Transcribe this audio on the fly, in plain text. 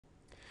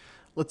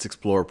Let's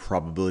explore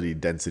probability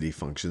density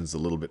functions a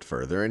little bit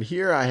further. And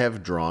here I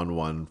have drawn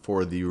one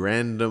for the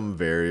random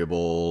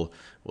variable,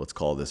 let's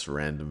call this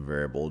random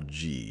variable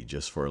g,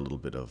 just for a little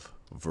bit of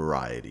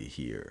variety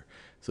here.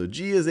 So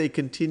g is a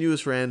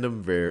continuous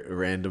random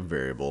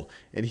variable,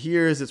 and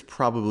here is its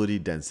probability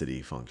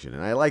density function.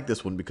 And I like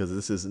this one because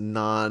this is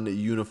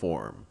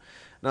non-uniform.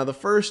 Now, the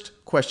first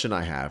question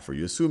I have for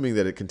you, assuming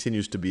that it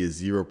continues to be a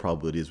 0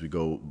 probability as we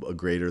go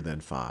greater than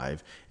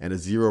 5 and a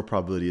 0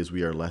 probability as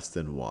we are less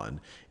than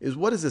 1, is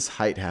what does this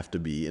height have to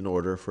be in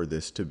order for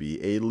this to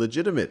be a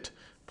legitimate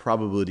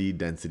probability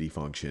density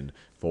function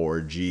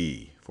for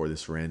g, for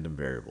this random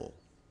variable?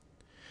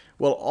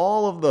 Well,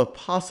 all of the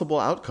possible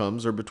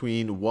outcomes are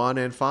between 1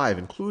 and 5,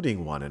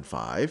 including 1 and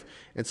 5.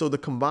 And so the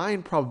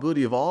combined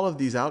probability of all of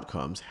these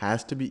outcomes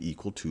has to be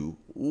equal to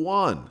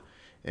 1.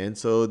 And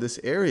so this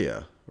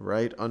area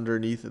right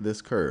underneath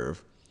this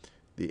curve,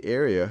 the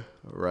area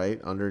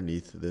right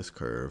underneath this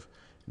curve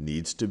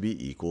needs to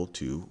be equal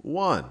to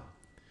 1.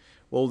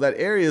 Well, that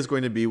area is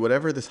going to be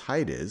whatever this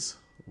height is.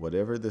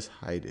 Whatever this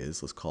height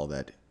is, let's call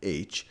that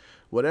h.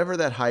 Whatever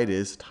that height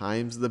is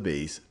times the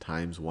base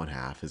times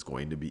 1/2 is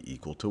going to be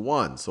equal to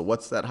 1. So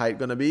what's that height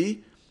going to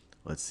be?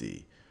 Let's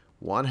see.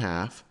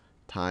 1/2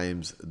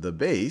 times the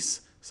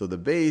base. So the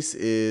base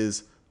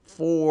is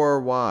 4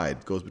 wide.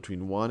 It goes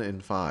between 1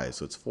 and 5.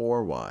 So it's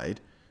 4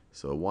 wide.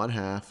 So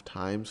 1/2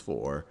 times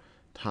 4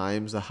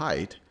 times the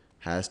height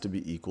has to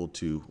be equal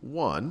to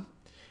 1.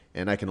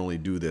 And I can only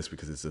do this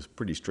because it's a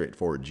pretty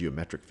straightforward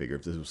geometric figure.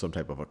 If this was some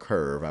type of a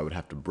curve, I would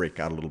have to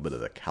break out a little bit of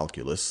the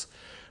calculus.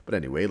 But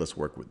anyway, let's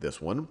work with this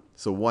one.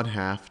 So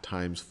 1/2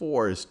 times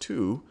 4 is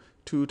 2.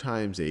 2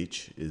 times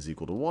h is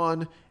equal to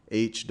 1.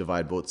 H,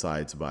 divide both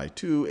sides by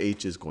 2.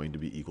 H is going to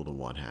be equal to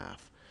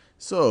 1/2.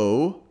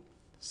 So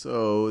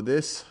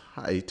this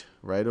height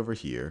right over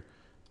here,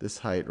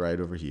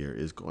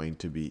 is going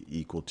to be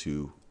equal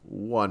to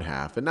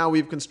 1/2. And now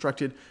we've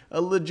constructed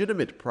a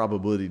legitimate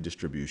probability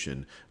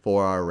distribution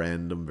for our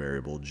random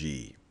variable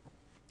g.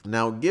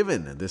 Now,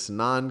 given this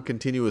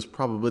non-continuous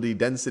probability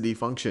density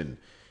function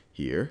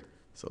here,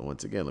 so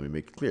once again, let me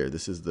make it clear.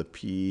 This is the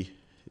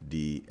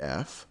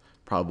PDF,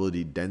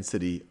 probability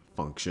density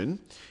function.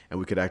 And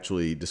we could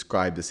actually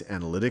describe this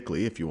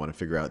analytically if you want to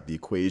figure out the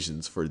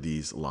equations for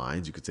these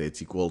lines. You could say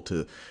it's equal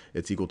to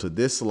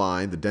this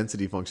line. The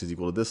density function is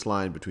equal to this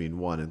line between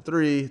 1 and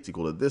 3. It's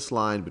equal to this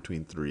line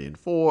between 3 and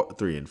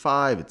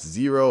 5. It's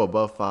 0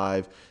 above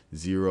 5,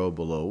 0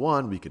 below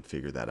 1. We could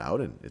figure that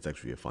out, and it's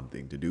actually a fun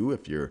thing to do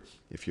if you're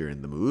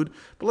in the mood.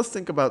 But let's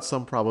think about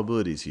some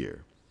probabilities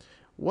here.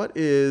 What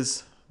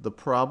is the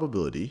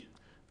probability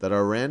that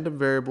our random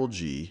variable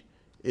g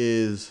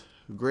is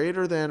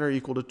greater than or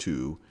equal to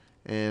 2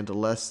 and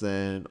less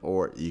than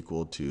or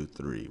equal to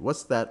 3?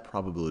 What's that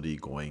probability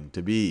going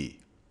to be?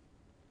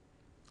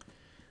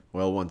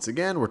 Well, once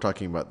again, we're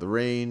talking about the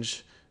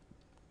range.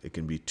 It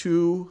can be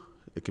 2.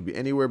 It can be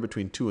anywhere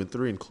between 2 and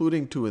 3,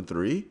 including 2 and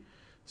 3.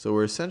 So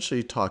we're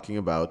essentially talking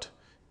about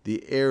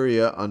the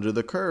area under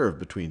the curve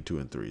between 2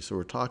 and 3. So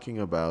we're talking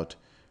about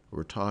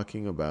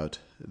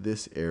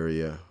this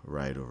area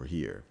right over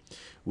here,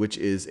 which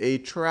is a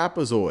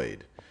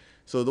trapezoid.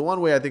 So the one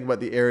way I think about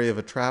the area of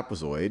a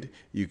trapezoid,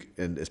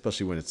 and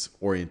especially when it's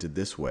oriented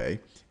this way,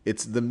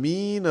 it's the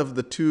mean of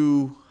the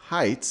two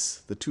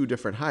heights, the two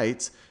different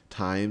heights,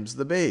 times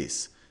the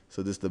base.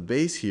 So the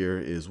base here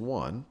is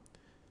 1.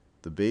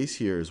 The base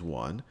here is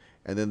 1.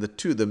 And then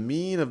the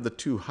mean of the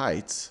two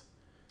heights,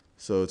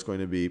 so it's going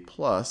to be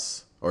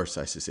plus, or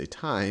I should say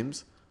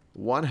times,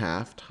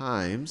 1/2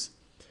 times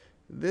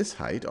this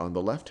height on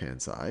the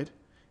left-hand side.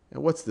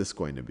 And what's this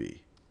going to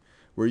be?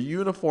 We're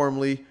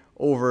uniformly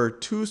over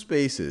two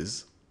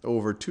spaces,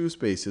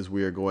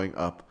 we are going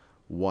up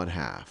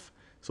 1/2.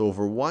 So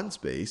over one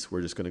space,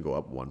 we're just going to go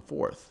up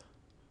 1/4.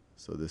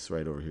 So this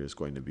right over here is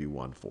going to be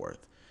 1/4.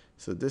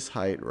 So this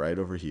height right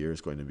over here is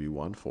going to be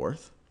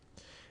 1/4.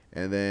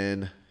 And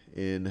then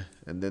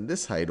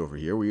this height over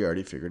here, we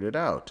already figured it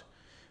out.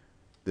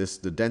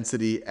 The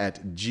density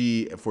at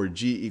g for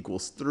g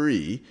equals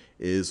 3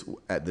 is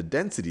at the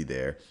density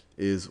there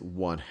is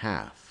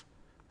 1/2.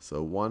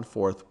 So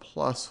 1/4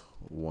 plus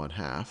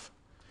 1/2.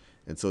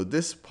 And so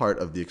this part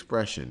of the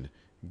expression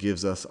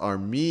gives us our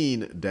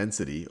mean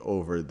density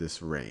over this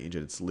range,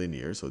 and it's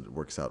linear, so it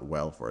works out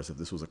well for us. If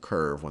this was a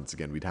curve, once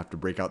again, we'd have to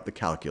break out the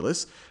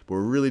calculus, but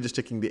we're really just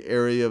taking the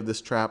area of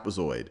this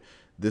trapezoid.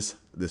 This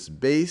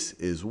base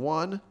is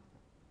 1,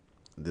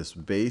 this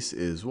base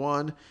is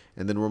 1,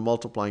 and then we're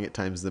multiplying it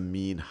times the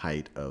mean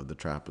height of the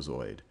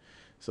trapezoid.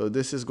 So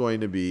this is going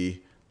to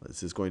be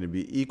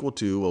equal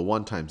to, well,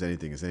 1 times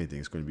anything is anything.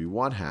 It's going to be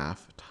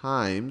 1/2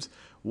 times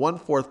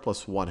 1/4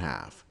 plus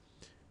 1/2.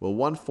 Well,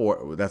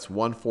 1/4, that's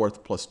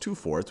 1/4 plus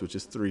 2/4, which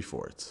is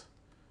 3/4,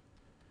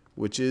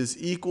 which is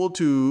equal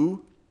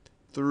to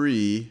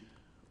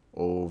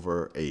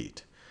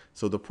 3/8.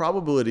 So the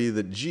probability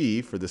that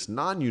g, for this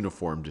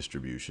non-uniform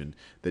distribution,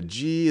 that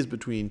g is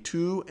between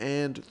 2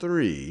 and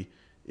 3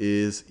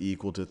 is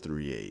equal to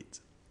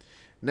 3/8.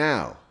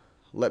 Now,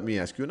 let me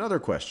ask you another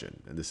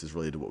question, and this is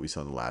related to what we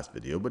saw in the last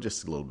video, but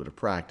just a little bit of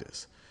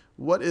practice.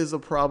 what is the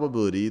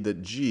probability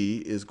that G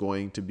is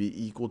going to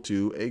be equal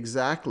to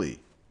exactly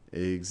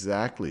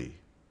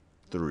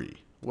 3?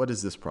 What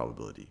is this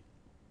probability?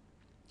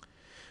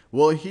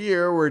 Well,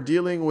 here we're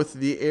dealing with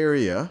the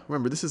area.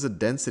 Remember, this is a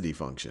density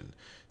function.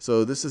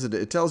 So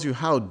it tells you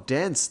how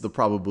dense the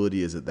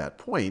probability is at that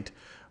point.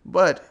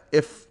 But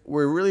if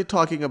we're really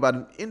talking about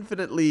an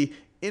infinitely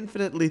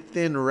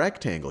thin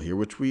rectangle here,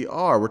 which we're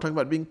talking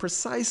about being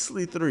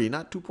precisely 3,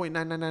 not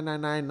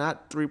 2.99999,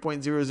 not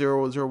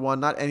 3.0001,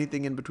 not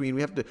anything in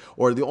between.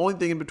 Or the only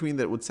thing in between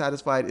that would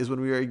satisfy it is when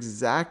we are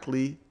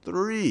exactly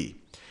 3.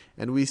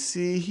 And we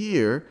see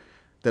here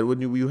that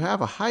when you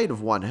have a height of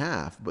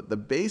 1/2, but the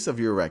base of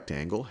your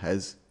rectangle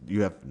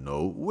you have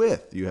no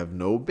width, you have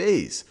no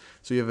base.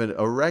 So you have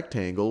a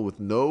rectangle with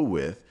no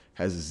width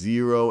has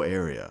 0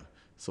 area.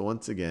 So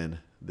once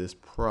again, this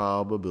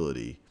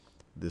probability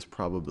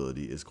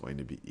is going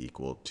to be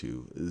equal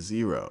to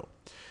 0,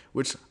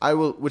 which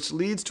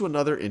leads to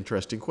another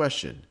interesting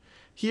question.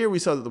 Here we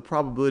saw that the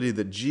probability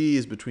that G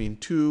is between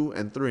 2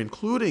 and 3,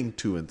 including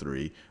 2 and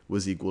 3,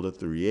 was equal to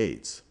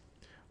 3/8.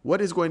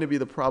 What is going to be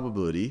the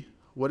probability?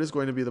 What is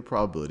going to be the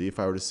probability if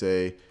I were to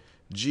say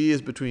G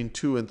is between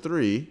 2 and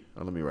 3?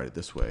 Let me write it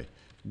this way.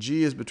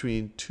 G is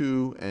between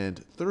 2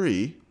 and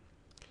 3,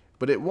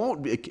 but it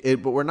won't be.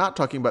 But we're not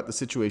talking about the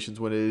situations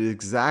when it is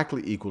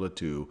exactly equal to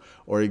 2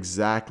 or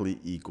exactly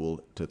equal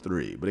to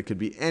 3. But it could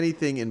be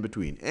anything in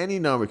between. Any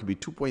number. It could be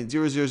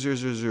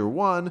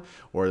 2.000001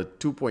 or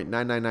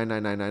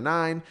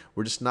 2.9999999.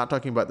 We're just not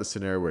talking about the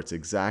scenario where it's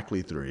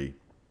exactly 3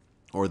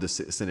 or the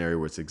scenario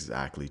where it's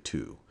exactly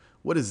 2.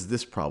 What is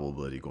this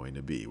probability going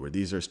to be, where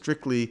these are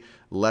strictly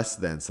less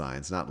than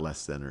signs, not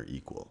less than or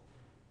equal?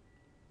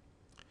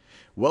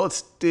 Well, it's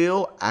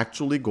still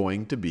actually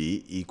going to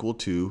be equal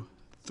to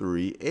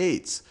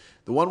 3/8.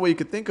 The one way you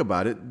could think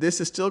about it,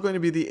 this is still going to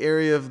be the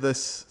area of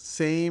this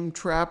same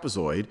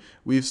trapezoid.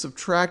 We've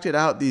subtracted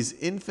out these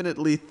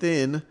infinitely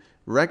thin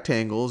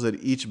rectangles at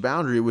each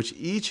boundary, which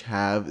each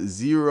have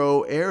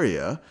 0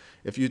 area.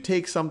 If you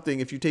take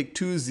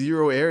 2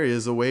 0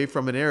 areas away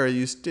from an area,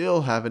 you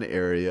still have an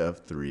area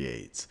of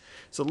 3/8.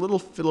 It's a little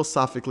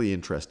philosophically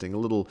interesting, a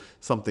little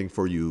something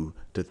for you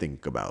to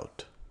think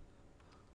about.